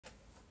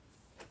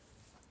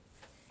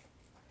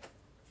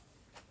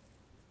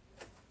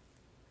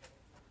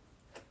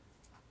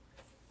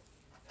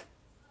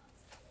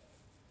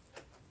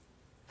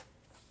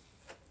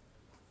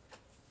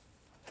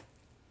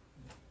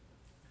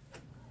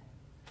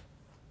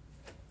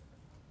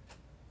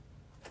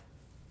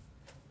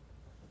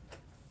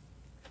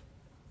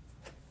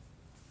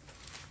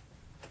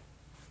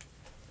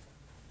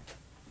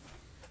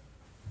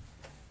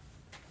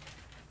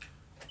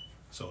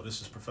So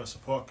this is Professor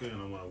Parker, and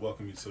I want to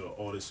welcome you to the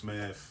All This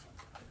Math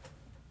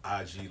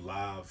IG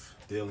Live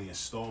daily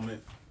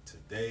installment.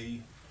 Today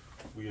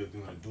we're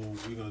gonna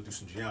do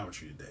some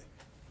geometry today.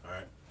 All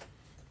right,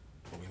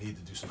 but we need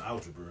to do some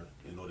algebra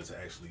in order to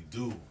actually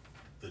do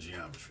the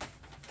geometry.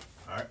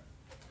 All right,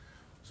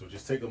 so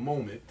just take a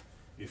moment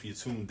if you're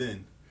tuned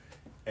in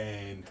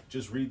and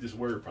just read this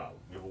word problem.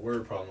 We have a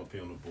word problem up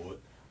here on the board,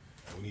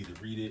 and we need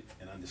to read it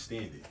and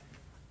understand it,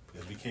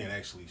 because we can't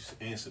actually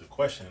answer the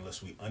question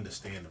unless we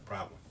understand the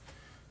problem.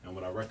 And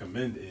what I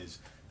recommend is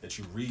that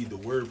you read the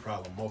word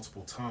problem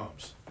multiple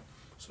times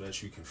so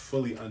that you can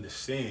fully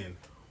understand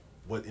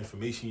what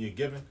information you're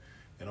given,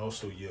 and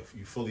also you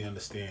fully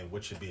understand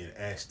what you're being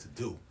asked to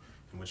do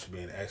and what you're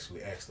being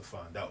actually asked to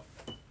find out.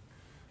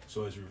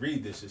 So as we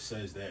read this, it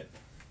says that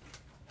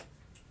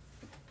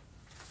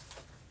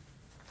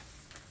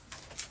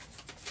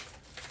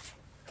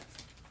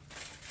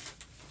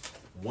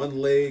one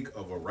leg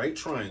of a right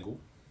triangle,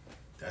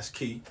 that's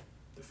key.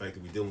 The fact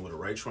that we're dealing with a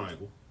right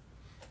triangle,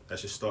 that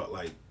should start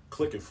like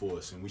clicking for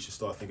us, and we should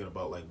start thinking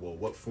about like, well,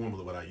 what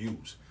formula would I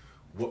use?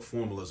 What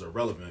formulas are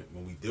relevant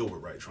when we deal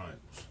with right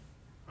triangles?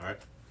 All right.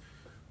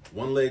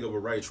 One leg of a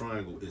right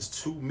triangle is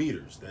 2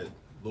 meters. That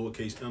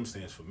lowercase m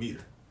stands for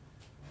meter.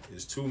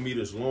 Is 2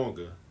 meters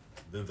longer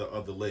than the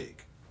other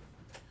leg.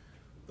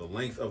 The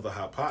length of the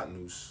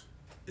hypotenuse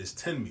is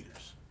 10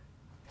 meters.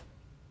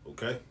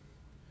 Okay.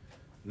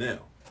 Now,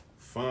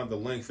 find the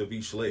length of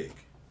each leg.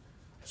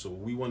 So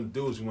what we want to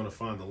do is we want to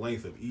find the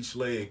length of each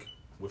leg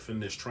within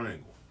this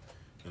triangle.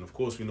 And of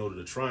course we know that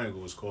a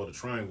triangle is called a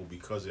triangle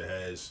because it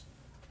has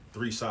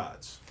 3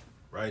 sides,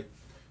 right?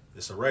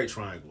 It's a right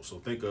triangle, so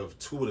think of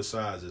 2 of the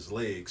sides as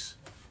legs,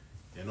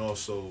 and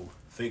also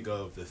think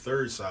of the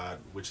third side,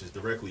 which is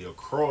directly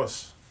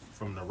across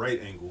from the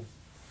right angle,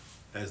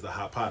 as the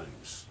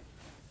hypotenuse.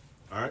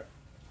 All right?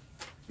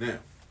 Now,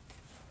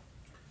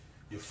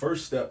 your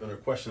first step in a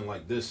question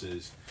like this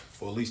is,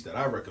 or at least that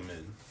I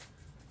recommend,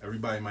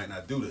 everybody might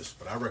not do this,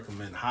 but I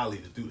recommend highly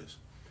to do this,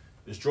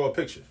 is draw a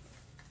picture.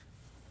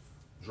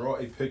 Draw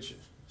a picture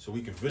so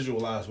we can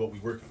visualize what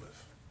we're working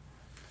with.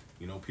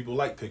 You know, people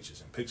like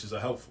pictures, and pictures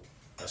are helpful.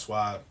 That's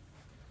why,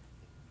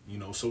 you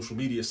know, social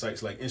media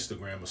sites like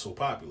Instagram are so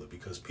popular,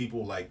 because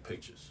people like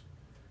pictures.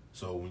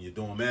 So when you're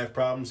doing math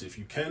problems, if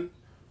you can,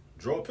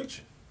 draw a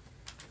picture.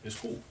 It's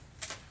cool.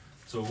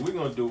 So what we're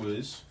going to do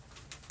is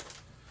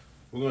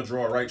we're going to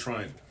draw a right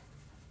triangle.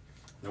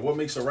 Now, what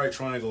makes a right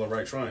triangle a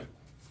right triangle?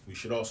 We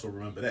should also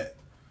remember that.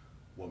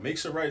 What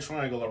makes a right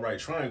triangle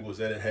is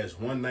that it has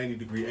one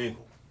 90-degree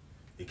angle.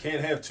 It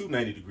can't have 2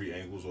 90-degree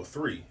angles or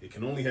 3. It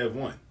can only have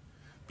 1,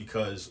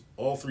 because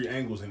all 3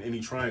 angles in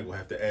any triangle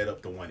have to add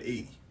up to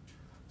 180.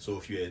 So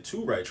if you had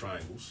 2 right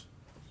triangles,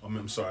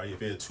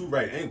 if you had 2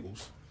 right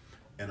angles,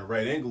 and a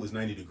right angle is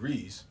 90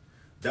 degrees,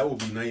 that would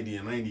be 90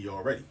 and 90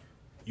 already.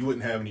 You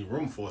wouldn't have any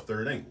room for a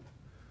 3rd angle.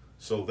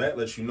 So that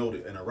lets you know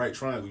that in a right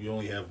triangle, you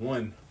only have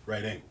 1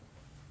 right angle.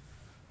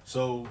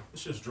 So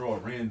let's just draw a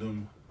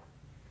random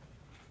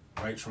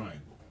right triangle.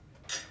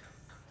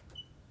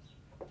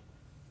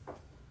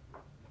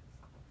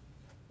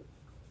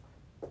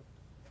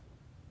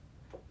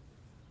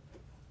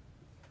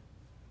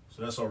 So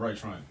that's our right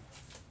triangle.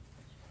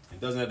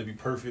 It doesn't have to be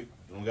perfect.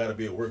 You don't got to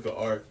be a work of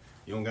art.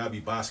 You don't got to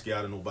be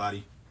Basquiat or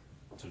nobody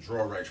to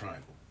draw a right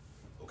triangle.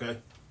 Okay?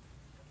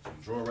 So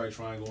you draw a right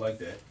triangle like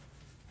that.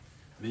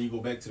 And then you go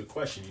back to the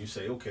question. You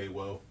say, okay,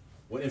 well,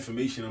 what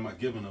information am I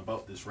given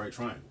about this right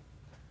triangle?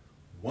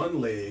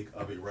 One leg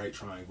of a right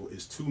triangle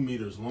is 2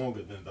 meters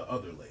longer than the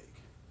other leg.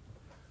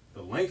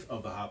 The length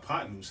of the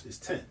hypotenuse is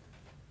 10.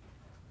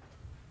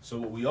 So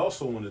what we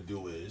also want to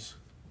do is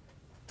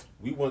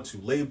we want to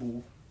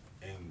label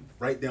and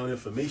write down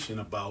information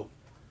about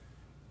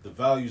the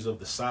values of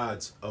the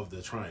sides of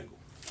the triangle.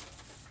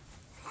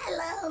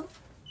 Hello.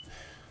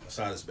 The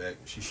side is back.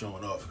 She's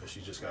showing off because she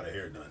just got her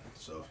hair done.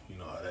 So you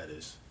know how that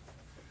is.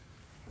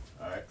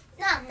 All right.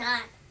 No, I'm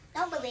not.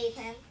 Don't believe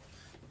him.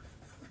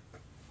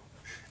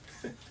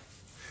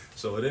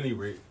 So at any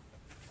rate,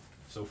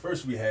 so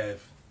first we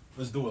have,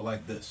 let's do it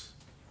like this.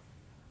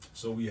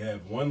 So we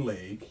have one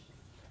leg,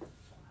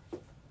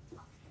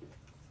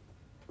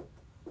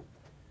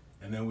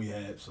 and then we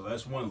have, so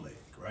that's one leg,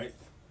 right?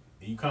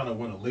 And you kind of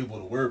want to label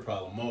the word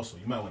problem also.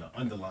 You might want to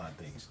underline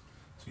things.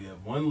 So you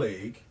have one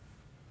leg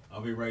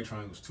of a right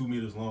triangle is 2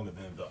 meters longer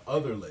than the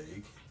other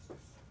leg,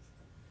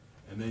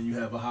 and then you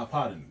have a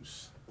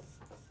hypotenuse.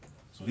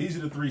 So these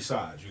are the 3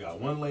 sides. You got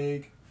one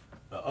leg,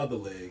 the other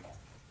leg,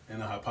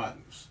 and a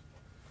hypotenuse.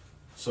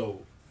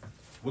 So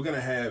we're going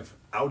to have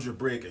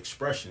algebraic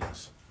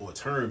expressions or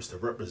terms to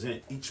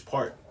represent each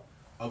part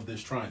of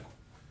this triangle.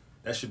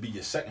 That should be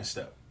your second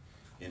step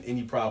in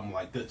any problem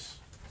like this.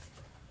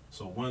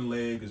 So one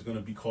leg is going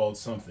to be called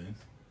something.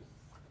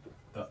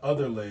 The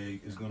other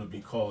leg is going to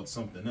be called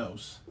something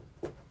else.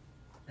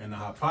 And the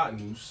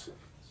hypotenuse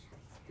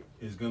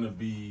is going to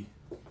be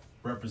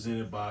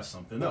represented by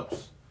something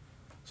else.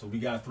 So we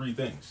got 3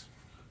 things.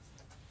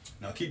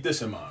 Now keep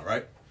this in mind,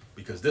 right?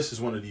 Because this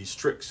is one of these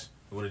tricks,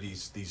 one of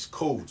these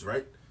codes,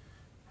 right?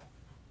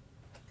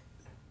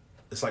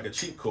 it's like a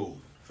cheat code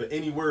for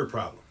any word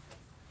problem.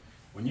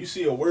 When you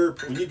see a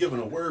word, when you're given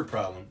a word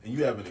problem and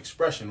you have an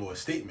expression or a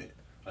statement,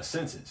 a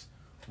sentence,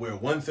 where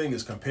one thing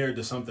is compared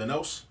to something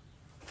else,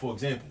 for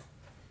example,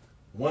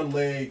 one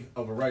leg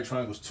of a right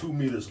triangle is 2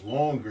 meters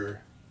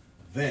longer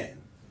than.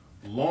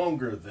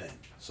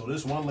 So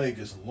this one leg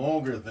is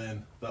longer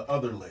than the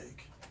other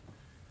leg.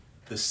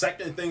 The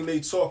second thing they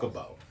talk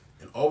about,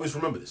 and always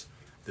remember this,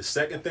 the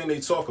second thing they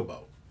talk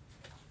about,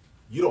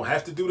 you don't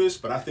have to do this,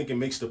 but I think it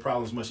makes the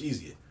problems much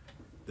easier.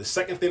 The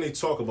second thing they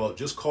talk about,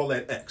 just call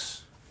that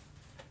X.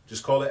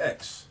 Just call it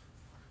X.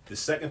 The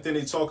second thing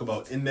they talk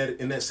about in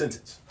that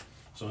sentence.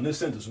 So in this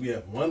sentence, we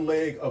have one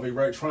leg of a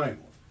right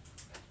triangle.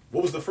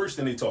 What was the first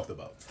thing they talked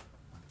about?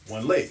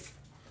 One leg.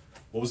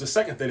 What was the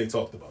second thing they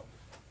talked about?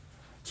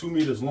 2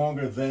 meters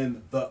longer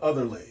than the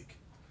other leg.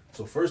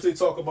 So first they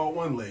talk about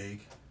one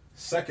leg.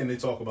 Second, they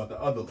talk about the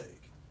other leg.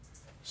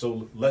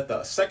 So let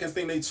the second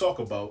thing they talk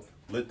about,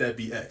 let that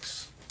be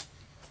X.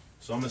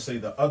 So I'm going to say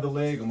the other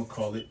leg, I'm going to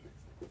call it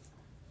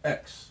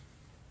X.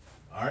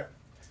 All right.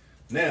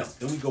 Now,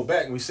 then we go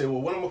back and we say,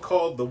 well, what I'm going to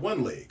call the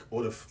one leg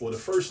or the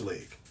first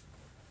leg?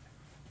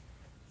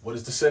 What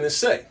does the sentence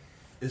say?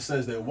 It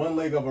says that one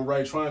leg of a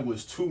right triangle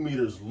is 2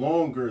 meters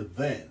longer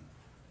than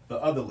the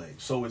other leg.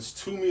 So it's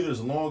 2 meters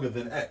longer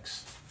than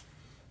X.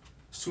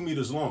 It's 2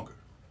 meters longer,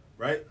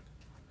 right?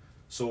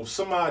 So if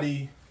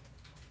somebody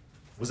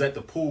was at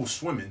the pool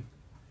swimming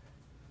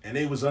and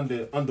they was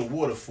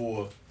underwater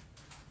for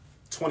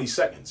 20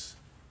 seconds,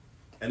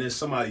 and then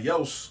somebody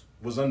else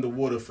was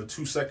underwater for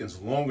 2 seconds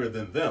longer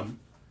than them,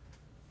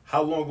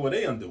 how long were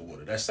they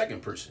underwater? That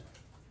second person.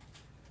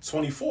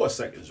 24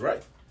 seconds,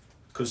 right?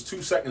 Because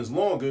 2 seconds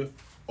longer,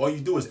 all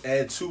you do is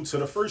add 2 to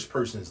the first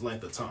person's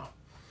length of time.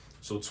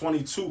 So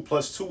 22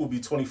 plus 2 will be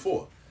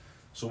 24.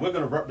 So we're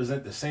going to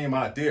represent the same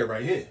idea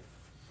right here.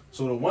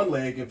 So the one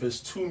leg, if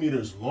it's 2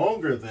 meters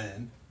longer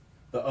than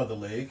the other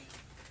leg,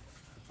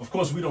 of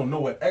course, we don't know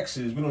what X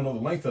is. We don't know the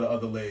length of the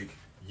other leg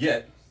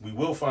yet. We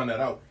will find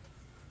that out.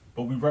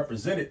 But we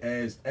represent it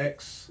as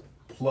X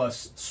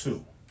plus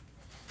 2.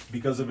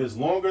 Because if it's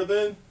longer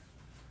than,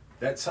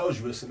 that tells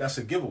you that's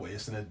a giveaway.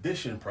 It's an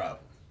addition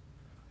problem.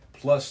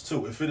 Plus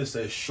 2. If it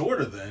says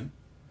shorter than,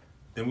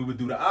 then we would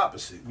do the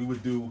opposite. We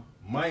would do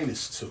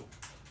minus 2.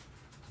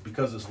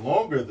 Because it's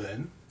longer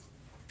than,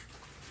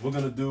 we're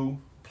going to do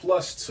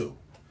plus 2.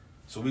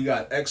 So we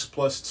got X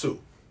plus 2.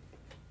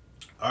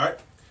 All right?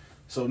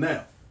 So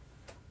now,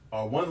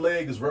 our one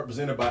leg is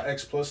represented by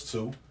X plus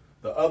 2.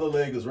 The other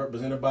leg is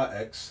represented by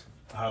X.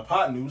 The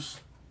hypotenuse,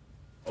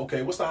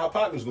 okay, what's the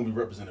hypotenuse going to be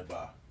represented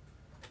by?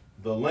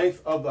 The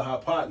length of the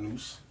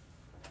hypotenuse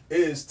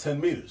is 10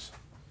 meters.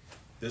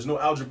 There's no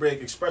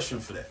algebraic expression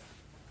for that.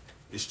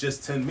 It's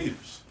just 10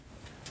 meters.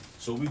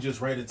 So we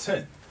just write a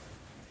 10.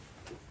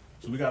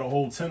 So we got a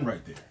whole 10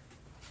 right there,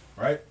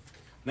 right?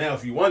 Now,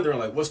 if you're wondering,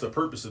 like, what's the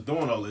purpose of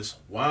doing all this?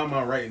 Why am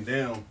I writing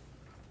down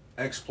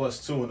X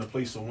plus 2 in the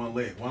place of one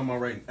leg? Why am I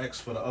writing X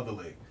for the other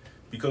leg?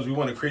 Because we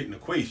want to create an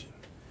equation.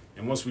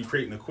 And once we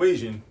create an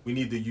equation, we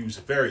need to use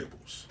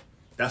variables.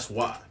 That's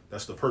why.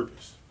 That's the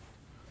purpose.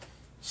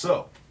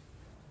 So,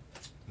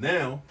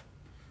 now,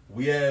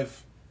 we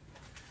have,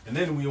 and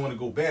then we want to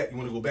go back, you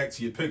want to go back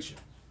to your picture,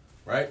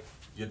 right?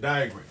 Your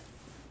diagram,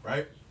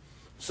 right?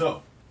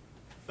 So,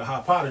 the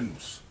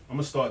hypotenuse. I'm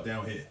going to start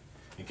down here.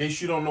 In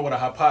case you don't know what a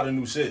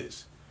hypotenuse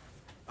is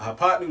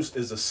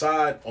a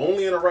side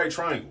only in a right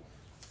triangle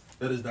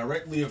that is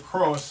directly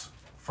across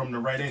from the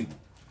right angle.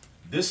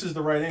 This is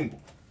the right angle.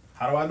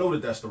 How do I know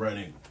that that's the right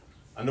angle?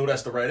 I know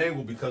that's the right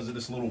angle because of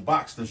this little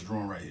box that's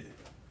drawn right here.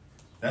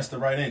 That's the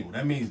right angle.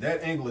 That means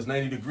that angle is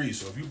 90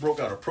 degrees. So if you broke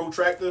out a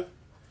protractor,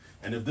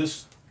 and if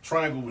this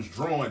triangle was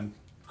drawn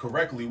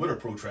correctly with a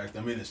protractor,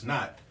 I mean, it's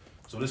not.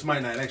 So this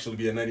might not actually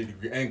be a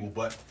 90-degree angle,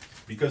 but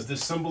because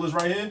this symbol is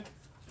right here,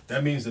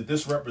 that means that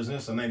this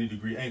represents a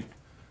 90-degree angle.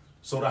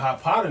 So the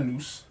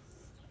hypotenuse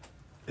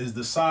is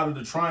the side of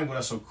the triangle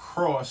that's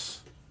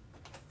across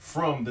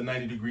from the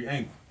 90-degree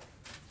angle.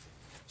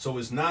 So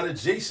it's not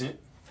adjacent,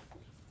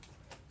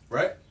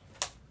 right,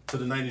 to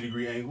the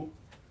 90-degree angle.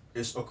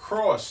 It's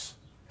across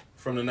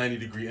from the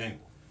 90-degree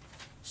angle.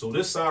 So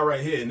this side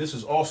right here, and this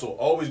is also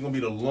always going to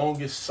be the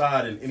longest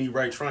side in any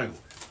right triangle,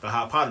 the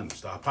hypotenuse.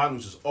 The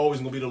hypotenuse is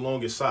always going to be the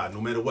longest side, no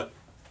matter what.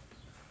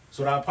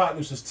 So the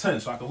hypotenuse is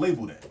 10, so I can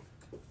label that.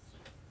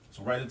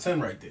 So write a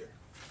 10 right there.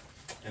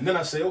 And then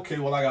I say, okay,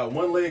 well, I got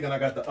one leg and I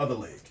got the other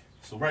leg.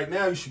 So right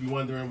now you should be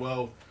wondering,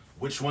 well,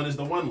 which one is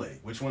the one leg?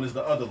 Which one is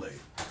the other leg?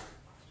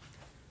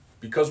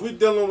 Because we're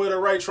dealing with a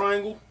right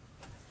triangle,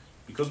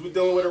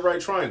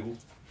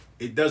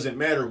 it doesn't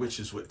matter which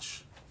is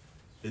which.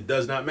 It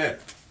does not matter.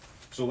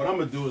 So what I'm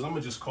going to do is I'm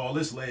going to just call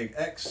this leg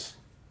X.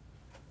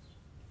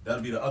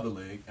 That'll be the other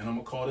leg. And I'm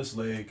going to call this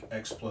leg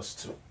X plus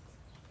 2.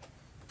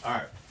 All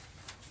right.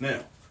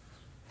 Now,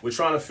 we're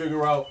trying to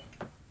figure out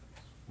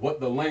what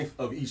the length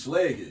of each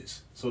leg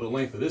is. So the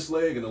length of this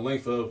leg and the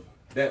length of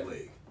that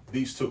leg.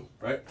 These two,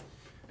 right?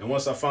 And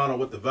once I find out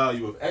what the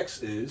value of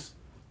X is,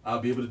 I'll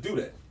be able to do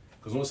that.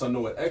 Because once I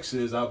know what X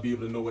is, I'll be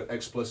able to know what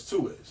X plus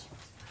 2 is.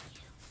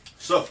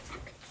 So,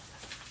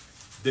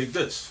 dig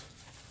this.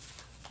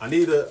 I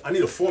need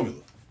a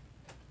formula.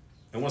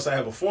 And once I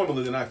have a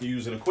formula, then I can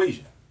use an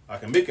equation. I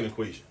can make an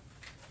equation.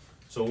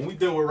 So when we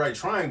deal with right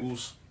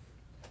triangles,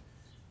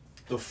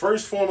 the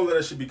first formula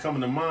that should be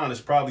coming to mind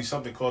is probably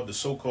something called the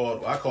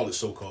so-called, or I call it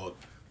so-called,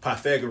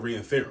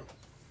 Pythagorean theorem,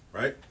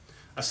 right?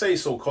 I say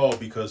so-called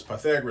because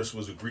Pythagoras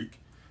was a Greek,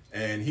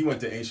 and he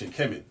went to ancient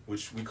Kemet,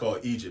 which we call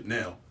Egypt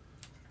now,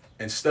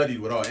 and studied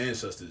with our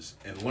ancestors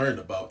and learned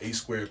about a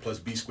squared plus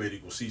b squared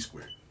equals c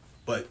squared.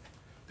 But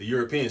the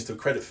Europeans took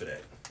credit for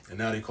that, and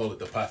now they call it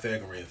the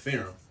Pythagorean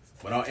theorem,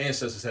 but our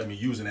ancestors have been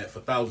using that for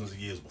thousands of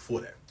years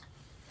before that.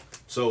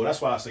 So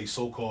that's why I say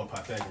so-called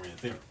Pythagorean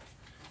theorem.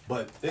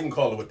 But they can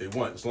call it what they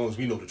want as long as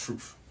we know the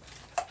truth.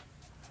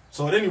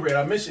 So at any rate,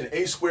 I mentioned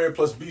a squared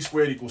plus b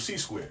squared equals c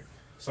squared.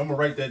 So I'm going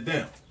to write that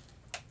down.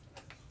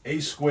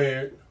 A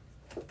squared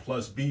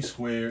plus b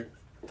squared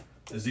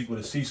is equal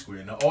to c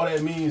squared. Now all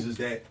that means is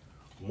that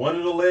one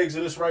of the legs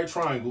of this right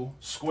triangle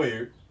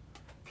squared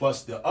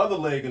plus the other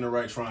leg in the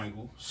right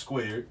triangle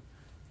squared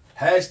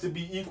has to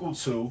be equal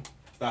to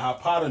the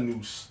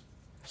hypotenuse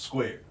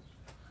squared.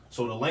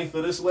 So the length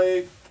of this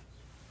leg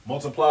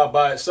multiplied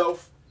by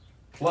itself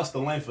plus the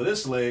length of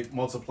this leg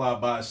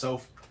multiplied by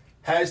itself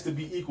has to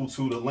be equal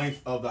to the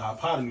length of the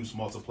hypotenuse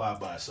multiplied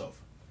by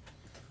itself.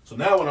 So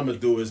now what I'm going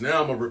to do is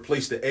now I'm going to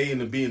replace the A and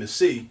the B and the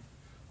C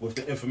with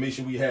the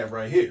information we have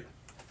right here.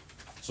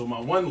 So my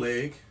one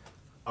leg,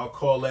 I'll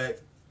call that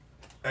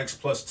x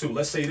plus 2.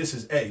 Let's say this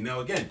is A.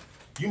 Now again,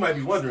 you might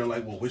be wondering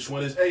like, well, which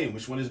one is A and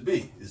which one is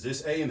B? Is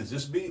this A and is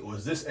this B, or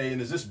is this A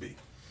and is this B?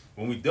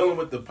 When we're dealing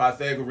with the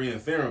Pythagorean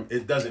theorem,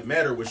 it doesn't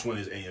matter which one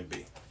is A and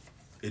B.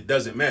 It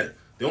doesn't matter.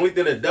 The only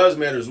thing that does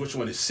matter is which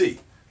one is C.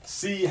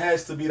 C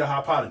has to be the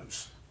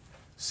hypotenuse.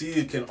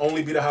 C can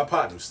only be the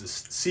hypotenuse. The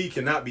C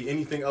cannot be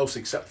anything else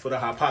except for the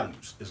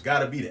hypotenuse. It's got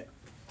to be that.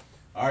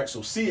 All right,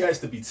 so C has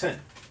to be 10.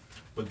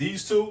 But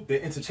these two, they're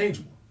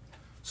interchangeable.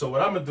 So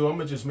what I'm going to do, I'm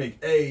going to just make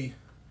A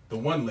the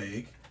one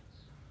leg.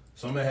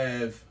 So I'm going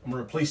to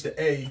replace the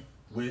A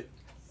with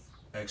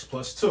x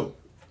plus 2.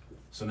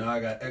 So now I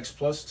got x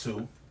plus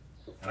 2.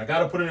 And I got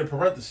to put it in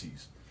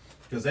parentheses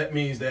because that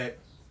means that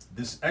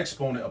this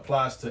exponent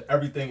applies to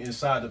everything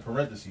inside the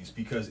parentheses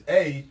because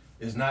A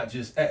is not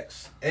just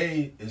x.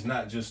 A is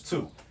not just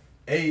 2.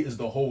 A is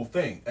the whole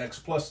thing, x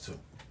plus 2.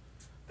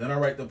 Then I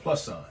write the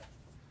plus sign.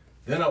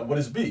 Then what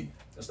is B?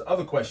 That's the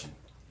other question.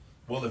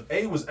 Well, if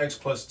A was x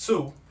plus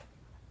 2,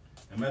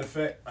 as a matter of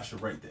fact, I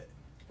should write that.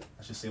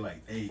 I should say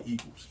like A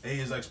equals. A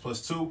is x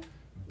plus 2,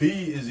 B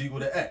is equal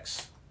to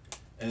x,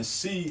 and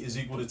C is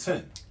equal to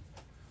 10.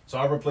 So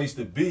I replace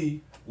the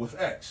B with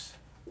x.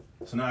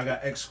 So now I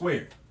got x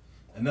squared.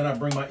 And then I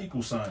bring my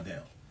equal sign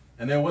down.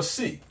 And then what's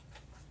C?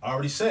 I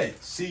already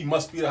said C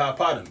must be the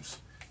hypotenuse.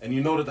 And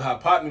you know that the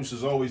hypotenuse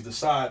is always the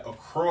side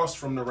across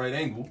from the right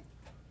angle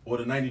or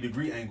the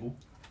 90-degree angle.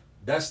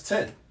 That's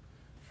 10.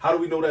 How do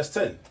we know that's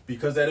 10?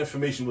 Because that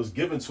information was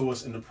given to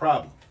us in the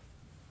problem.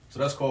 So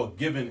that's called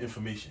given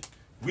information.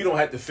 We don't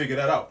have to figure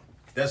that out.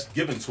 That's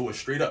given to us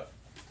straight up.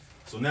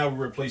 So now we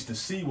replace the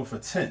C with a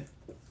 10.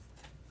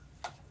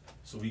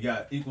 So we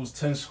got equals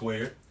 10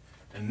 squared.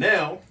 And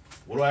now,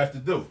 what do I have to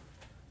do?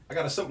 I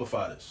got to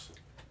simplify this.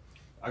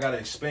 I got to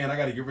expand. I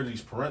got to get rid of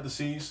these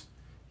parentheses.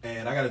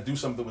 And I got to do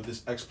something with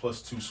this x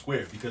plus 2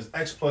 squared. Because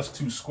x plus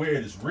 2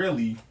 squared is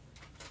really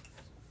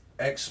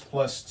x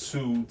plus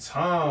 2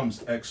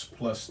 times x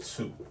plus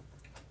 2.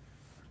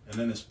 And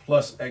then it's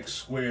plus x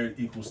squared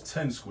equals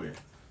 10 squared.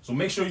 So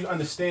make sure you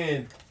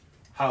understand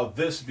how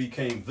this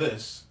became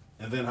this.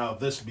 And then how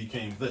this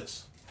became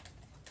this.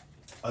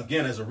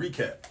 Again, as a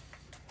recap.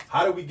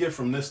 How do we get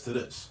from this to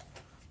this?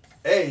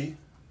 A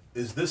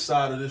is this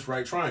side of this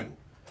right triangle.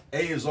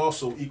 A is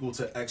also equal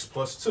to x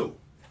plus 2.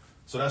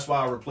 So that's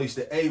why I replaced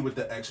the A with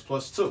the x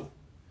plus 2.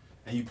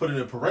 And you put it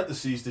in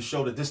parentheses to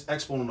show that this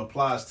exponent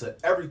applies to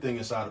everything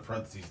inside the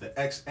parentheses, the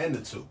x and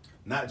the 2,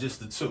 not just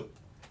the 2.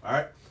 All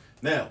right?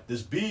 Now,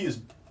 this B is,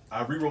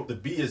 I rewrote the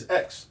B as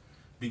x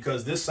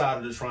because this side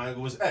of the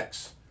triangle is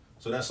x.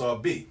 So that's our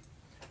B.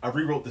 I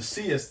rewrote the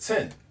C as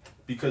 10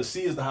 because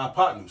C is the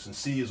hypotenuse and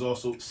C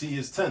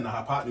is 10. The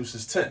hypotenuse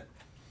is 10.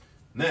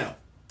 Now,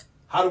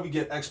 how do we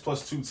get x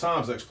plus 2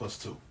 times x plus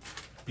 2?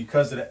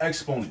 Because of the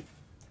exponent.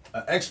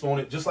 An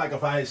exponent, just like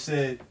if I had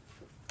said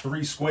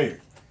 3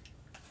 squared.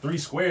 3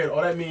 squared,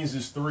 all that means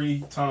is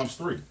 3 times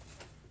 3.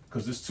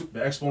 Because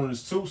the exponent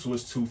is 2, so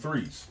it's 2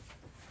 3s.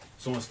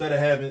 So instead of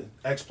having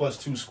x plus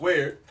 2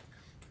 squared,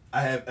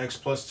 I have x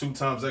plus 2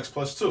 times x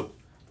plus 2.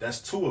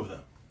 That's 2 of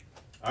them.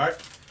 All right?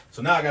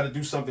 So now I got to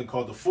do something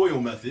called the FOIL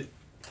method,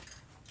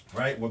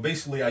 right? Where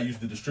basically I use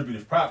the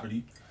distributive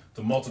property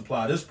to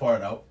multiply this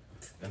part out.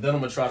 And then I'm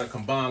going to try to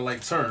combine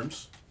like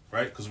terms,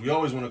 right? Because we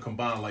always want to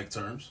combine like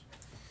terms.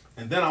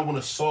 And then I want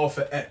to solve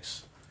for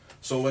x.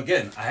 So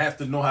again, I have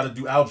to know how to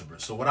do algebra.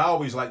 So what I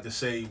always like to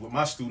say with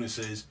my students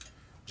is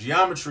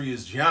geometry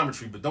is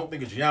geometry, but don't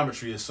think of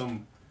geometry as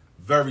some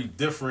very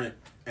different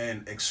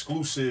and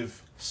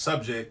exclusive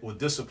subject or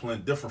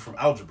discipline different from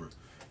algebra.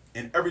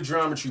 In every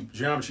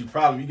geometry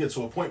problem, you get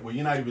to a point where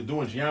you're not even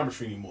doing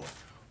geometry anymore.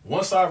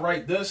 Once I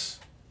write this,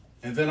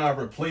 and then I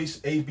replace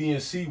A, B,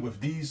 and C with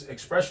these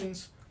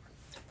expressions,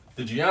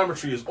 the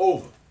geometry is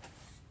over.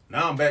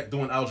 Now I'm back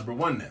doing algebra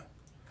 1 now.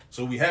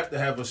 So we have to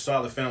have a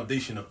solid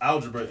foundation of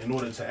algebra in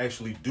order to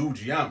actually do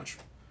geometry.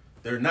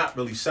 They're not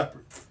really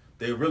separate.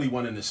 They're really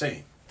one and the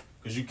same,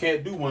 because you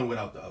can't do one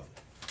without the other.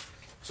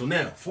 So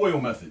now, FOIL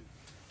method,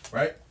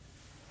 right?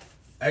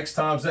 X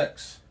times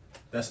x,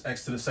 that's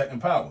x to the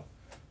second power,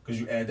 because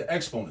you add the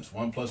exponents.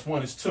 1 plus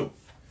 1 is 2.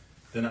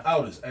 Then the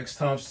outers, x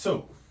times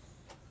 2,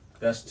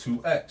 that's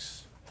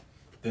 2x.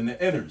 Then the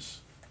inners,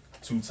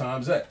 2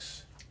 times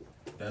x,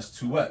 that's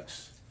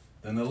 2x.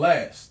 Then the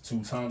last,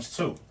 2 times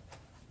 2,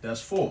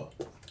 that's 4.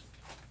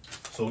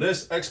 So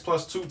this x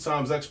plus 2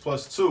 times x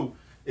plus 2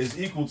 is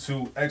equal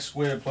to x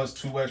squared plus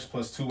 2x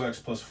plus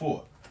 2x plus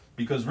 4.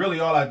 Because really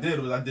all I did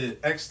was I did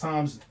x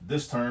times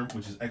this term,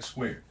 which is x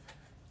squared.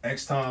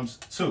 X times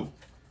 2,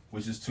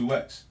 which is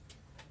 2x.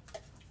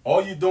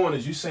 All you're doing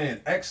is you're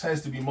saying x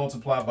has to be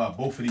multiplied by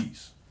both of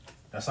these.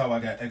 That's how I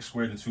got x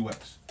squared and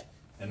 2x.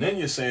 And then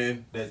you're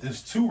saying that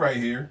this 2 right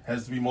here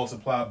has to be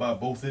multiplied by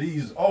both of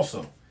these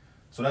also.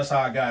 So that's how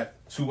I got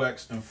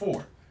 2x and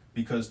 4.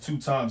 Because 2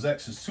 times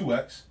x is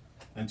 2x,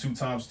 and 2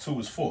 times 2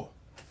 is 4.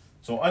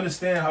 So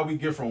understand how we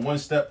get from one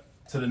step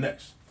to the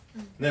next.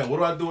 Now, what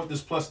do I do with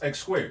this plus x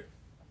squared?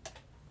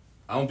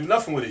 I don't do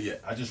nothing with it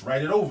yet. I just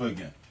write it over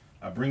again.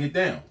 I bring it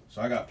down.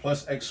 So I got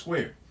plus x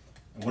squared.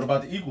 And what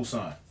about the equal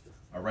sign?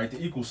 I write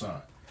the equal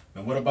sign.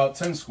 And what about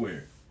 10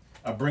 squared?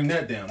 I bring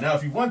that down. Now,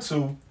 if you want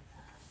to,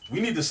 we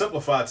need to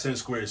simplify 10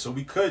 squared. So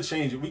we could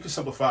change it. We could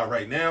simplify it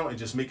right now and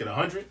just make it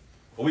 100.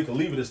 Or we could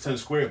leave it as 10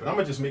 squared. But I'm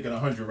going to just make it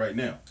 100 right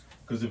now,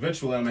 because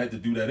eventually I'm going to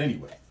have to do that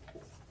anyway.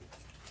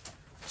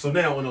 So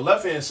now on the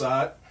left-hand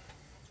side,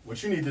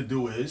 what you need to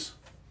do is,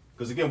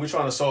 because again, we're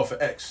trying to solve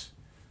for x.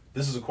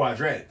 This is a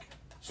quadratic.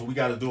 So we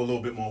got to do a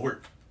little bit more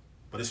work.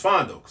 But it's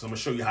fine, though, because I'm going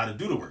to show you how to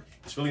do the work.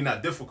 It's really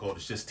not difficult.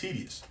 It's just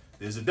tedious.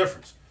 There's a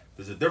difference.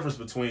 There's a difference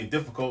between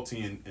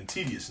difficulty and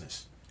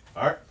tediousness.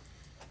 All right?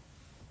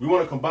 We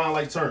want to combine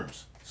like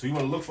terms. So you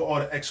want to look for all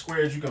the x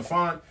squareds you can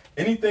find.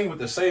 Anything with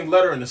the same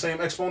letter and the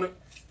same exponent,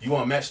 you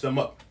want to match them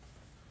up.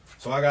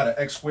 So I got an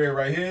x squared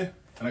right here,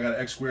 and I got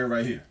an x squared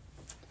right here.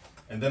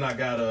 And then I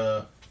got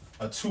a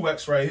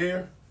 2x right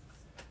here,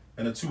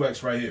 and a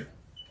 2x right here.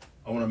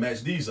 I want to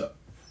match these up.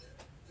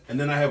 And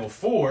then I have a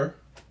 4,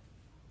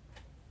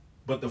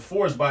 but the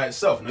 4 is by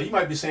itself. Now you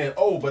might be saying,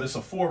 oh, but it's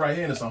a 4 right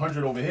here and it's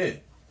 100 over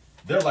here.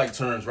 They're like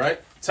terms, right?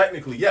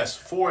 Technically, yes,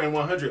 4 and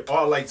 100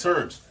 are like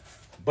terms.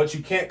 But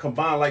you can't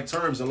combine like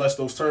terms unless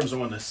those terms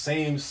are on the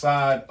same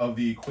side of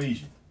the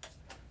equation.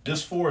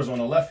 This 4 is on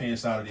the left-hand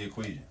side of the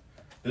equation.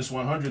 This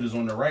 100 is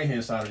on the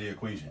right-hand side of the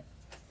equation.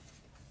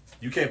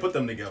 You can't put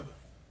them together.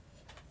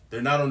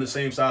 They're not on the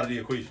same side of the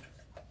equation.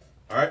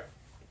 All right?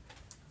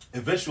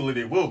 Eventually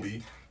they will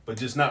be, but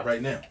just not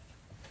right now.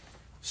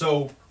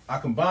 So I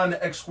combine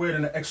the x squared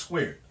and the x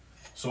squared.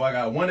 So I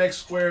got 1x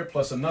squared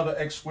plus another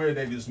x squared.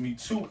 That gives me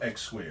 2x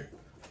squared.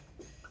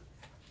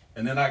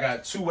 And then I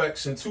got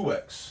 2x and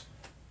 2x.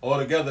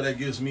 Altogether, that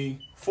gives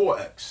me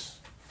 4x.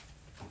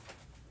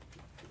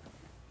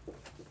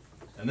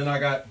 And then I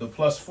got the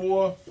plus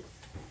 4,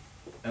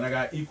 and I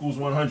got equals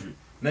 100.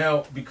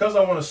 Now, because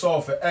I want to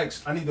solve for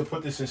x, I need to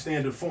put this in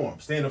standard form.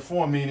 Standard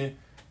form meaning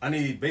I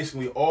need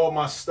basically all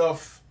my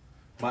stuff,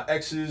 my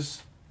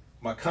x's,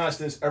 my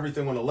constants,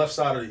 everything on the left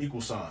side of the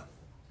equal sign.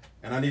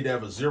 And I need to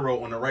have a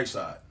 0 on the right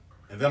side.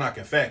 And then I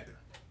can factor,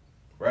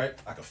 right?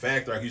 I can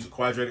factor. I can use a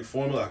quadratic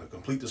formula. I can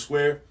complete the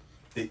square.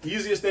 The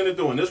easiest thing to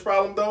do in this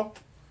problem, though,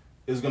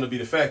 is going to be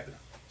the factor.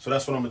 So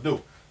that's what I'm going to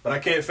do. But I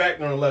can't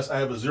factor unless I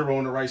have a 0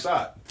 on the right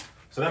side.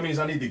 So that means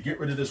I need to get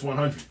rid of this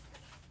 100.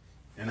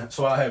 And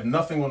so I have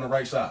nothing on the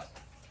right side.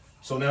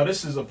 So now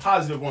this is a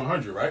positive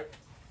 100, right?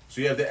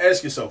 So you have to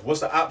ask yourself,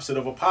 what's the opposite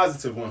of a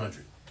positive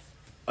 100?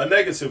 A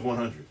negative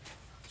 100.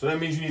 So that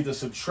means you need to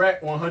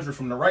subtract 100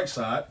 from the right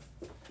side.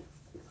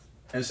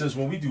 And since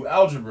when we do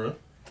algebra,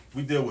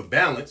 we deal with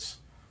balance.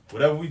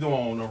 Whatever we do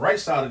on the right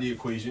side of the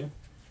equation,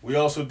 we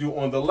also do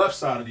on the left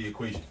side of the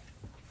equation.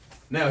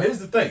 Now, here's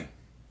the thing.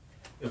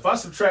 If I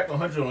subtract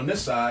 100 on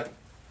this side,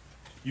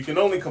 you can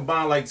only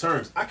combine like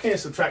terms. I can't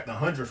subtract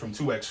 100 from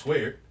 2x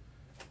squared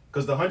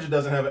because the 100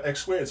 doesn't have an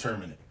x squared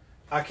term in it.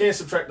 I can't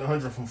subtract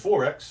 100 from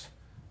 4x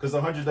because the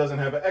 100 doesn't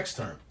have an x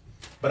term.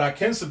 But I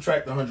can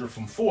subtract 100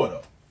 from 4,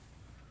 though.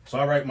 So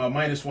I write my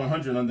minus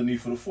 100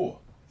 underneath for the 4.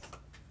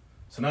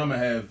 So now I'm going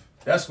to have,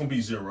 that's going to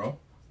be 0.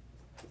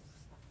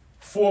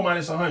 4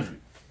 minus 100.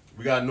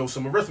 We got to know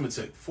some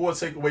arithmetic. 4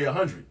 take away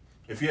 100.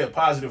 If you have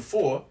positive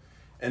 4,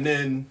 and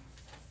then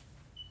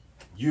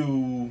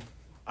you,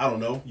 I don't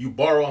know, you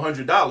borrow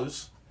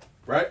 $100,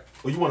 right?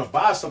 Or you want to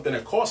buy something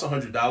that costs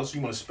 $100,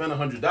 you want to spend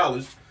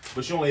 $100,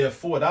 but you only have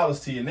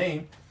 $4 to your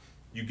name.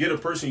 You get a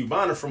person you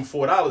buying it from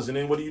 $4, and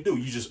then what do?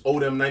 You just owe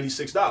them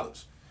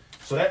 $96.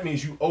 So that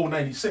means you owe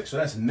 96, so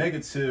that's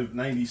negative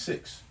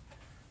 96.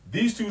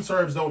 These two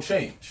terms don't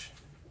change.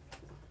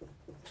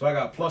 So I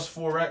got plus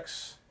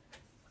 4x,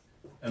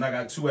 and I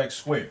got 2x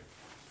squared.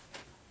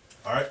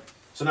 All right?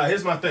 So now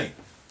here's my thing.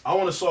 I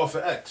want to solve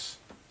for x.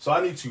 So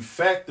I need to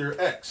factor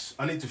x.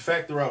 I need to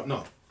factor out,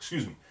 no,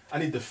 I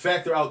need to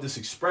factor out this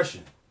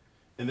expression,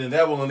 and then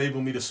that will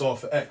enable me to solve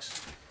for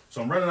x.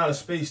 So I'm running out of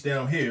space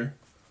down here,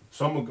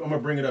 so I'm gonna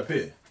bring it up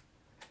here.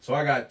 So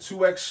I got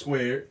 2x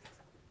squared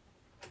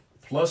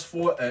plus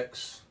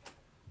 4x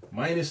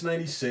minus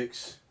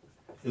 96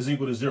 is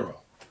equal to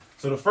 0.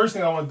 So the first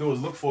thing I want to do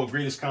is look for a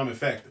greatest common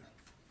factor.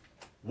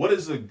 What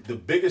is the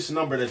biggest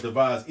number that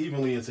divides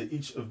evenly into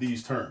each of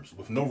these terms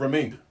with no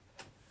remainder?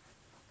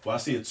 Well, I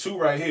see a 2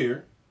 right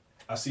here.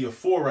 I see a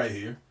 4 right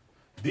here.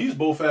 These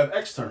both have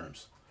x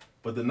terms,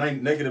 but the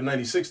negative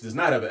 96 does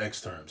not have an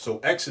x term. So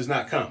x is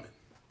not common.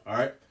 All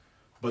right.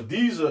 But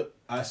these are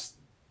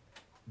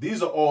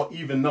all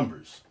even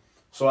numbers.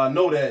 So I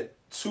know that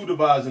 2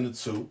 divides into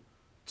 2,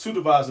 2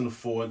 divides into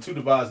 4, and 2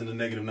 divides into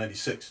negative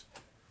 96.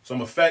 So I'm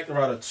going to factor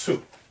out a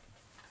 2.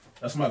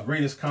 That's my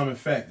greatest common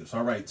factor. So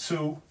I write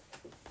 2,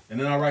 and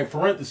then I write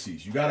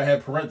parentheses. You got to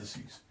have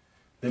parentheses.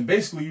 Then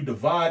basically you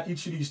divide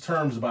each of these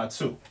terms by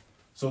 2.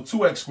 So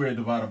 2x squared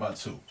divided by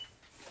 2.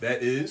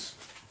 That is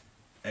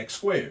x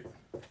squared.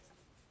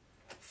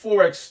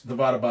 4x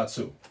divided by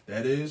 2.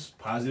 That is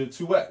positive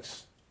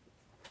 2x.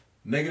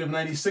 Negative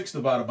 96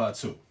 divided by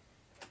 2.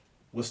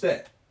 What's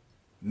that?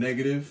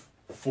 Negative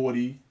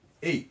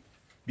 48.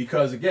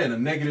 Because again, a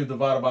negative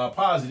divided by a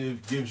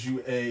positive gives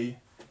you a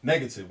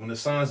negative. When the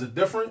signs are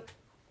different,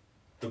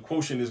 the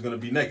quotient is going to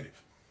be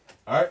negative.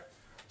 All right?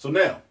 So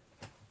now,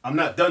 I'm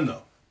not done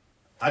though.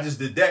 I just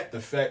did that.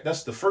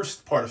 That's the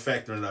first part of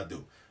factoring that I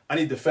do. I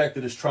need to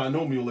factor this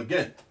trinomial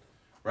again,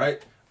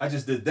 right? I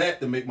just did that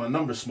to make my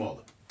number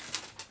smaller.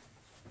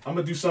 I'm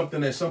going to do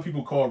something that some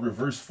people call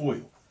reverse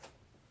FOIL.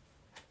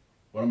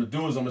 What I'm going to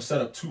do is I'm going to set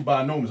up 2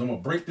 binomials. I'm going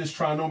to break this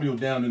trinomial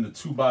down into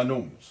 2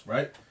 binomials,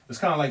 right? It's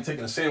kind of like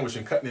taking a sandwich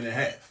and cutting it in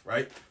half,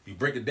 right? You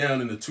break it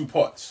down into 2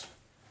 parts.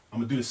 I'm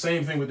going to do the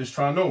same thing with this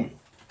trinomial.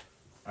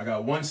 I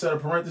got one set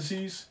of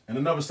parentheses and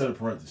another set of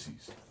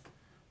parentheses.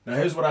 Now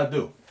here's what I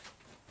do.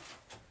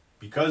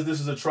 Because this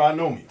is a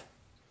trinomial,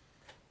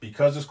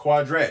 because it's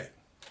quadratic,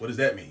 what does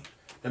that mean?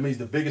 That means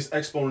the biggest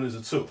exponent is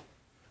a 2.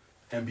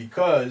 And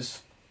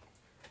because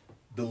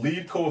the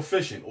lead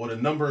coefficient, or the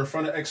number in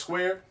front of x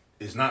squared,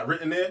 is not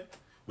written there,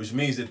 which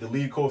means that the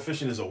lead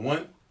coefficient is a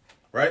 1,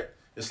 right?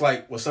 It's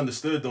like what's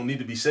understood don't need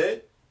to be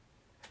said.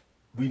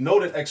 We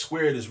know that x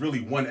squared is really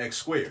 1x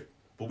squared,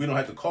 but we don't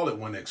have to call it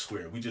 1x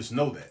squared. We just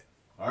know that,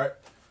 all right?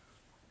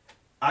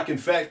 I can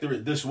factor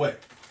it this way.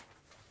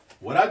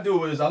 What I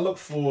do is I look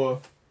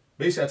for,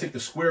 basically I take the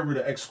square root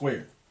of x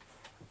squared,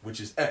 which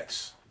is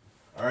x,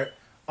 all right?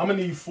 I'm going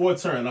to need 4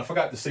 terms. I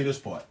forgot to say this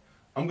part.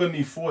 I'm going to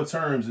need 4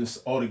 terms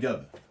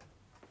altogether.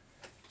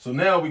 So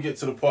now we get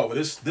to the part where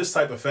this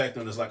type of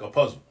factoring is like a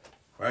puzzle,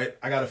 right?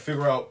 I got to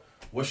figure out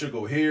what should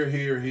go here,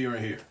 here, here,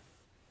 and here,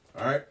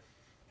 all right?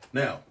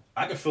 Now,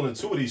 I can fill in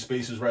 2 of these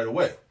spaces right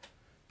away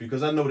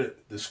because I know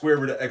that the square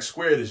root of x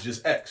squared is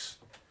just x.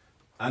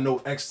 I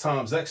know x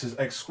times x is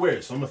x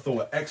squared, so I'm going to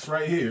throw an x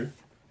right here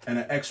and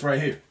an x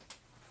right here.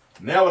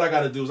 Now what I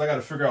got to do is I got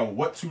to figure out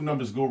what 2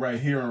 numbers go right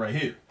here and right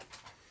here.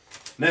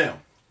 Now,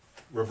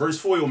 reverse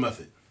FOIL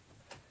method.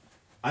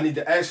 I need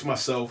to ask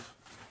myself,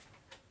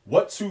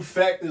 what 2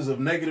 factors of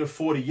negative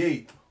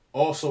 48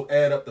 also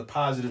add up to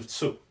positive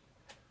 2?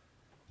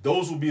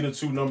 Those will be the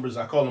 2 numbers,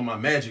 I call them my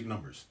magic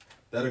numbers,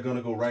 that are going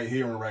to go right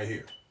here and right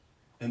here.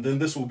 And then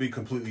this will be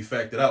completely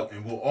factored out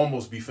and we'll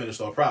almost be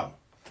finished our problem.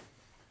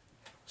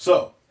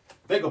 So,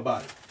 think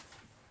about it.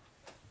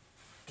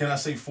 Can I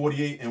say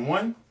 48 and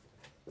 1?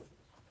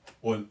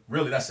 Or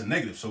really, that's a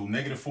negative. So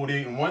negative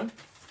 48 and 1,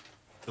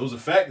 those are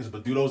factors,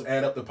 but do those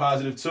add up to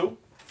positive 2?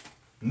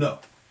 No.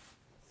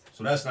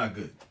 So that's not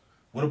good.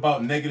 What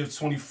about negative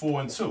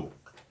 24 and 2?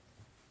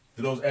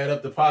 Do those add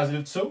up to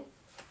positive 2?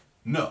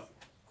 No.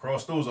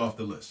 Cross those off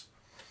the list.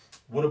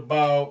 What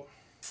about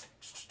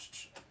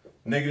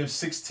negative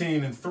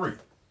 16 and 3?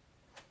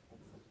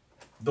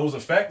 Those are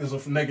factors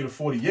of negative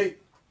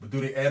 48, but do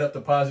they add up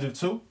to positive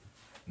 2?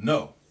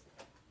 No.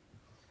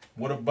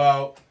 What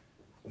about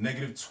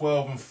negative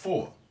 12 and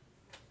 4?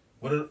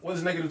 What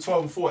does negative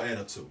 12 and 4 add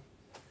up to?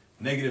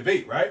 Negative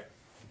 8, right?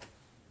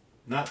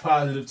 Not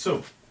positive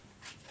 2.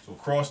 So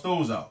cross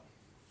those out.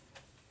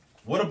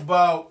 What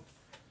about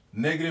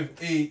negative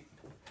 8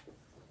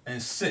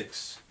 and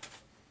 6?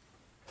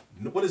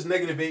 What does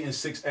negative 8 and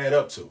 6 add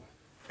up to?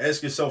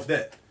 Ask yourself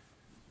that.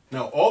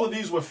 Now, all of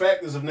these were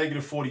factors of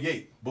negative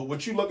 48, but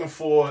what you're looking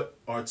for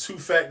are 2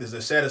 factors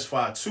that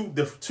satisfy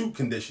two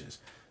conditions.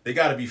 They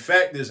got to be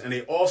factors, and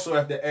they also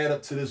have to add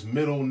up to this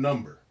middle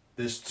number,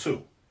 this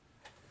 2.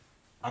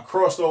 I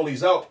crossed all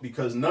these out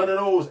because none of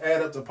those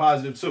add up to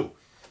positive 2.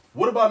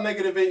 What about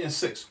negative 8 and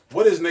 6?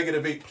 What is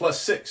negative 8 plus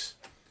 6?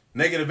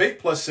 Negative 8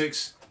 plus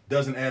 6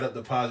 doesn't add up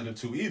to positive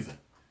 2 either.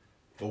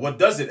 But what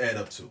does it add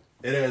up to?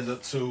 It adds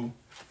up to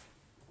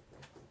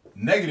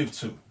negative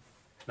 2.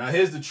 Now,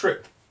 here's the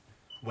trick.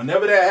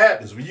 Whenever that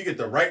happens, when you get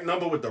the right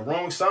number with the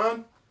wrong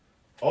sign,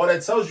 all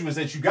that tells you is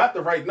that you got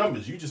the right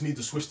numbers. You just need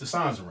to switch the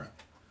signs around.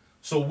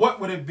 So what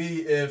would it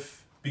be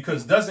if,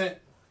 because doesn't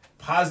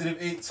positive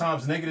 8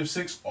 times negative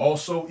 6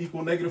 also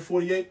equal negative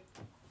 48?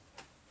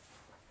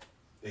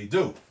 They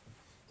do.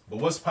 But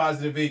what's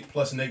positive 8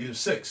 plus negative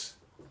 6?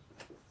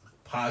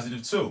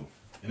 Positive 2.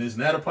 And isn't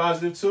that a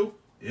positive 2?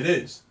 It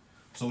is.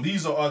 So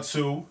these are our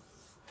two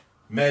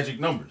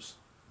magic numbers.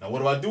 Now what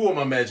do I do with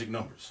my magic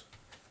numbers?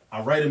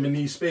 I write them in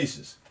these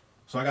spaces.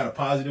 So I got a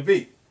positive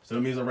 8. So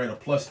that means I write a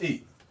plus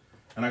 8.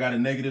 And I got a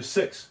negative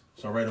 6.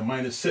 So I write a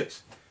minus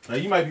 6. Now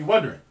you might be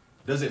wondering,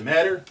 does it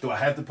matter? Do I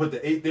have to put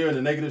the 8 there and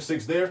the negative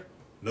 6 there?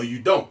 No, you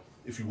don't.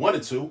 If you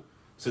wanted to,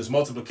 since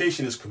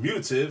multiplication is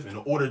commutative and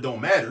the order don't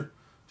matter,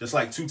 just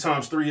like 2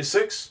 times 3 is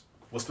 6,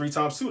 what's 3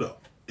 times 2 though?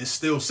 It's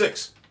still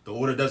 6. The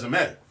order doesn't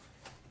matter.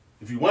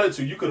 If you wanted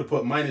to, you could have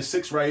put minus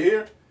 6 right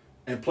here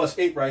and plus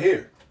 8 right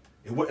here.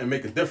 It wouldn't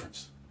make a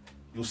difference.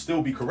 You'll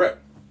still be correct.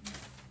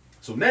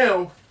 So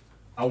now,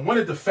 I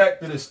wanted to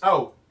factor this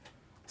out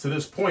to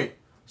this point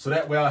so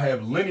that way I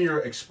have linear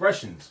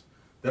expressions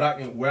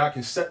that where I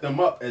can set them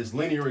up as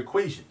linear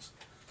equations.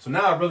 So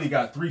now I really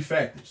got 3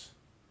 factors.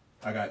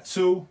 I got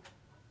 2,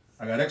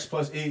 I got x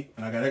plus 8,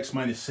 and I got x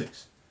minus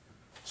 6.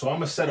 So I'm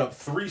going to set up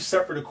 3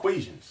 separate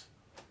equations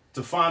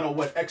to find out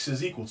what x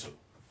is equal to.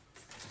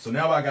 So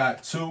now I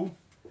got 2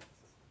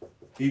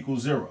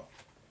 equals 0.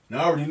 Now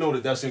I already know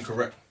that that's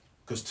incorrect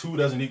because 2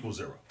 doesn't equal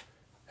 0.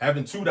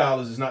 Having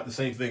 $2 is not the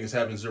same thing as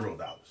having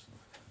 $0.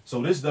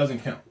 So this doesn't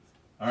count.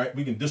 All right,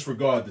 we can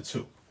disregard the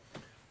 2.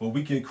 But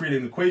we can create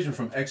an equation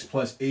from x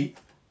plus 8,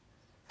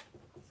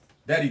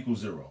 that equals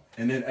 0.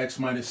 And then x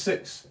minus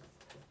 6,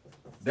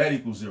 that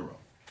equals 0.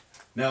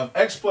 Now if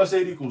x plus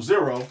 8 equals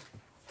 0,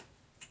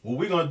 what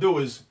we're going to do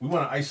is we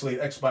want to isolate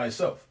x by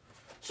itself.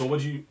 So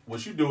what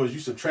you do is you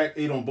subtract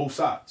 8 on both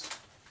sides.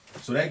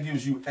 So that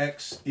gives you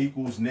x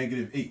equals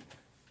negative 8.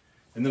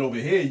 And then over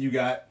here you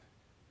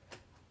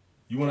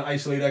want to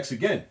isolate x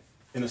again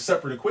in a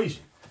separate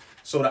equation.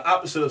 So the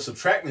opposite of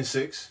subtracting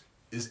 6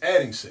 is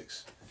adding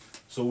 6.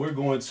 So we're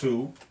going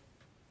to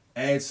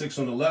add 6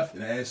 on the left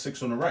and add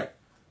 6 on the right.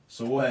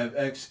 So we'll have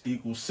x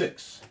equals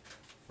 6,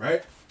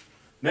 right?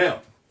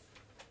 Now,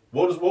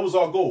 what was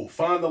our goal?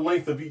 Find the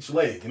length of each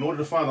leg. In order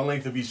to find the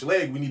length of each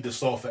leg, we need to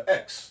solve for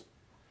x.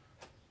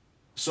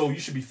 So you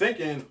should be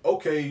thinking,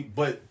 okay,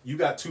 but you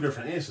got 2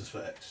 different answers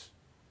for x.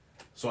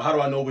 So how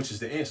do I know which is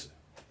the answer?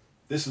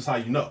 This is how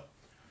you know.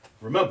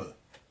 Remember,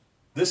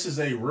 this is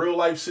a real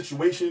life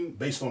situation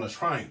based on a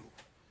triangle.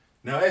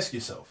 Now ask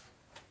yourself,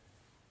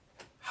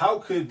 how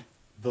could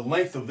the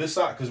length of this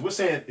side, because we're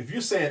saying, if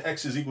you're saying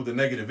x is equal to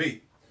negative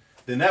 8,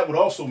 then that would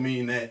also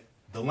mean that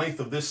the length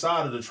of this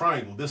side of the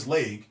triangle, this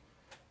leg,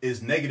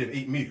 is negative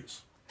 8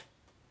 meters.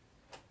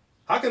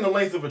 How can the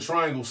length of a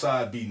triangle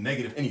side be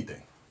negative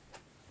anything?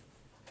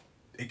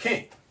 It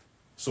can't.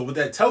 So what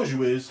that tells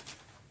you is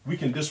we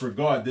can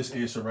disregard this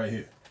answer right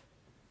here,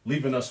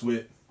 leaving us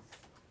with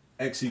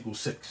x equals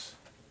 6.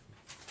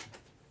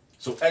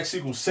 So x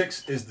equals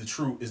 6 is the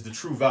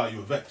true value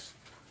of x.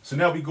 So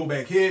now we go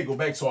back here, go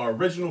back to our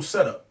original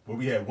setup where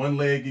we had one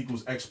leg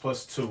equals x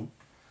plus 2.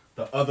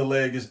 The other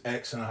leg is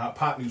x and the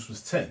hypotenuse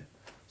was 10.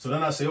 So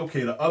then I say,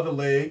 okay, the other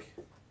leg,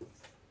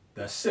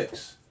 that's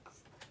 6.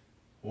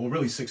 Well,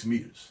 really 6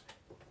 meters.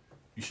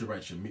 You should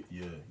write your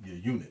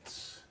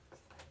units.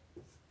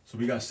 So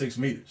we got 6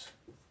 meters.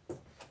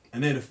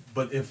 And then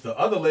if the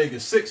other leg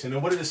is 6, and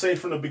then what did it say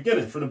from the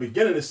beginning? From the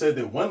beginning, it said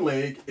that one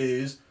leg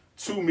is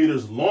 2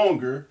 meters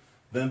longer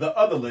than the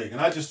other leg. And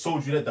I just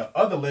told you that the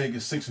other leg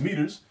is 6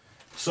 meters.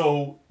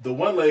 So the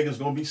one leg is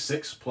going to be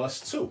 6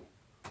 plus 2.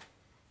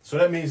 So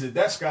that means that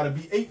that's got to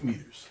be 8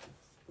 meters.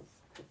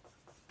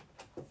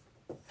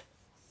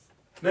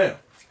 Now,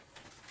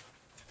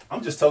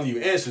 I'm just telling you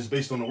answers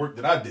based on the work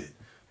that I did.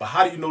 But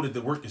how do you know that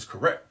the work is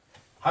correct?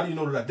 How do you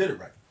know that I did it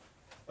right?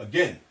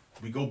 Again,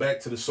 we go back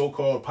to the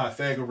so-called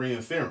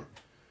Pythagorean theorem.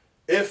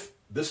 If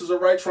this is a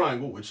right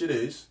triangle, which it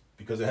is,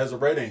 because it has a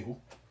right angle,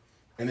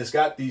 and it's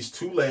got these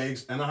 2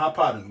 legs and a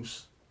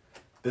hypotenuse,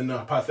 then the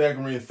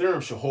Pythagorean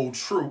theorem should hold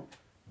true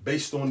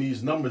based on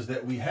these numbers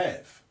that we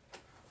have.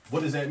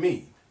 What does that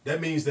mean? That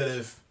means that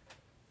if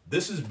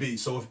this is B,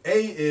 so if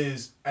A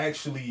is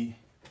actually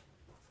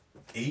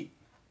 8,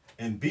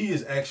 and B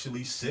is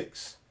actually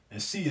 6,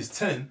 and C is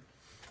 10,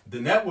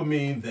 then that would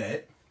mean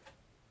that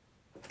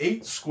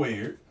 8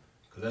 squared,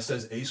 because that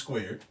says A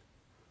squared,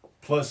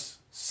 plus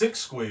 6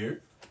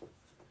 squared,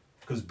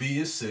 because B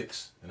is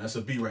 6, and that's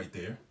a B right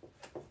there,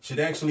 should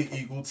actually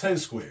equal 10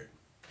 squared.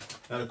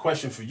 Now the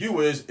question for you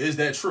is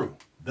that true?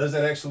 Does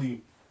that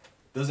actually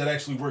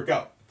work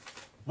out?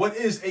 What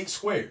is 8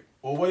 squared?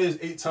 Or what is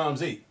 8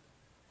 times 8?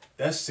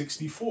 That's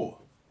 64.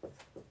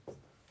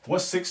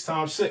 What's 6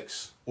 times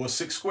 6? Or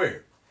 6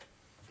 squared?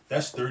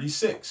 That's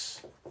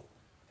 36.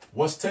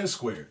 What's 10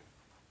 squared?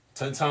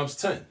 10 times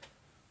 10,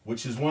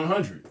 which is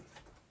 100.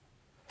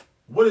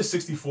 What is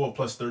 64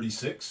 plus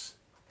 36?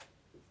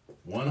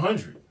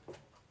 100.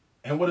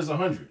 And what is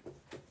 100?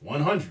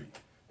 100.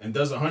 And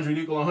does 100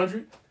 equal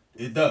 100?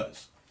 It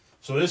does.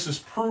 So this is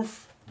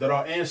proof that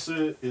our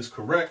answer is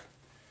correct.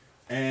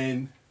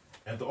 And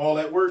after all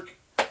that work,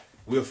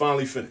 we're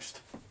finally finished.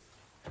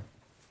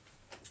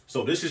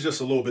 So this is just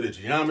a little bit of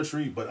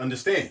geometry, but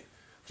understand,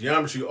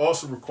 geometry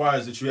also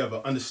requires that you have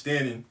an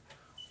understanding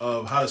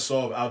of how to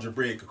solve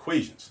algebraic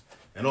equations.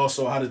 And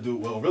also how to do,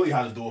 well, really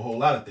how to do a whole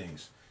lot of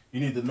things. You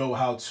need to know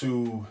how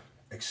to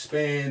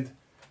expand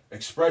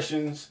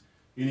expressions.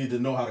 You need to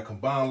know how to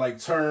combine like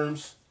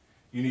terms.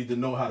 You need to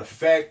know how to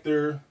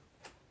factor,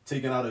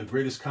 taking out a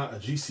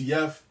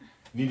GCF.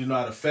 You need to know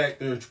how to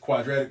factor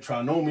quadratic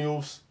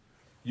trinomials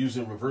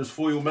using reverse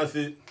Fourier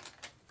method.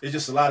 It's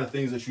just a lot of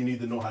things that you need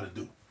to know how to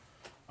do.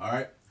 All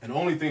right. And the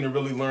only thing to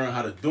really learn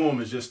how to do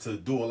them is just to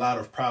do a lot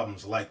of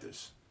problems like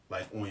this,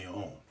 like on your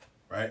own,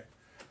 right?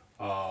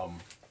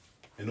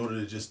 In order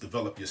to just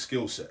develop your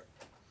skill set.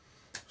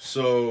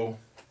 So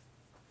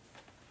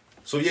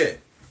yeah.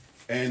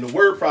 And the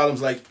word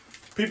problems, like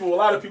a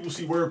lot of people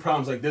see word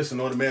problems like this and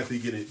automatically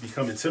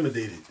become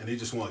intimidated and they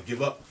just want to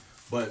give up.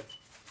 But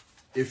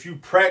if you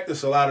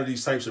practice a lot of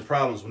these types of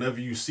problems, whenever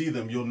you see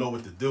them, you'll know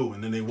what to do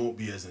and then they won't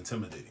be as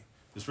intimidating.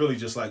 It's really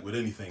just like with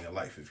anything in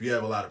life. If you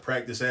have a lot of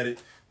practice at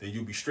it, then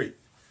you'll be straight.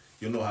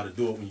 You'll know how to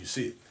do it when you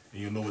see it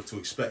and you'll know what to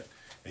expect.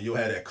 And you'll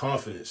have that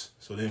confidence.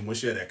 So then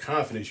once you have that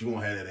confidence, you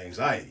won't have that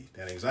anxiety.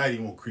 That anxiety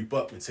won't creep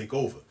up and take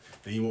over.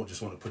 Then you won't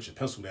just want to put your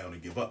pencil down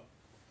and give up.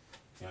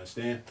 You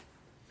understand?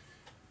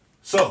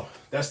 So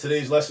that's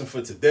today's lesson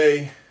for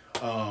today.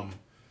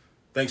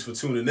 Thanks for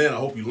tuning in. I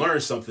hope you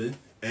learned something.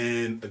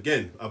 And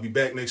again, I'll be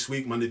back next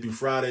week, Monday through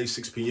Friday,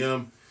 6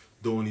 p.m.,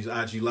 doing these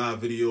IG Live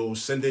videos.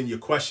 Send in your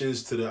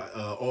questions to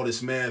the All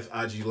This Math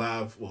IG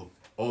Live, well,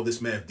 All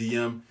This Math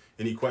DM.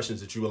 Any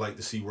questions that you would like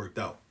to see worked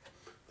out.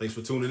 Thanks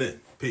for tuning in.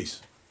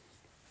 Peace.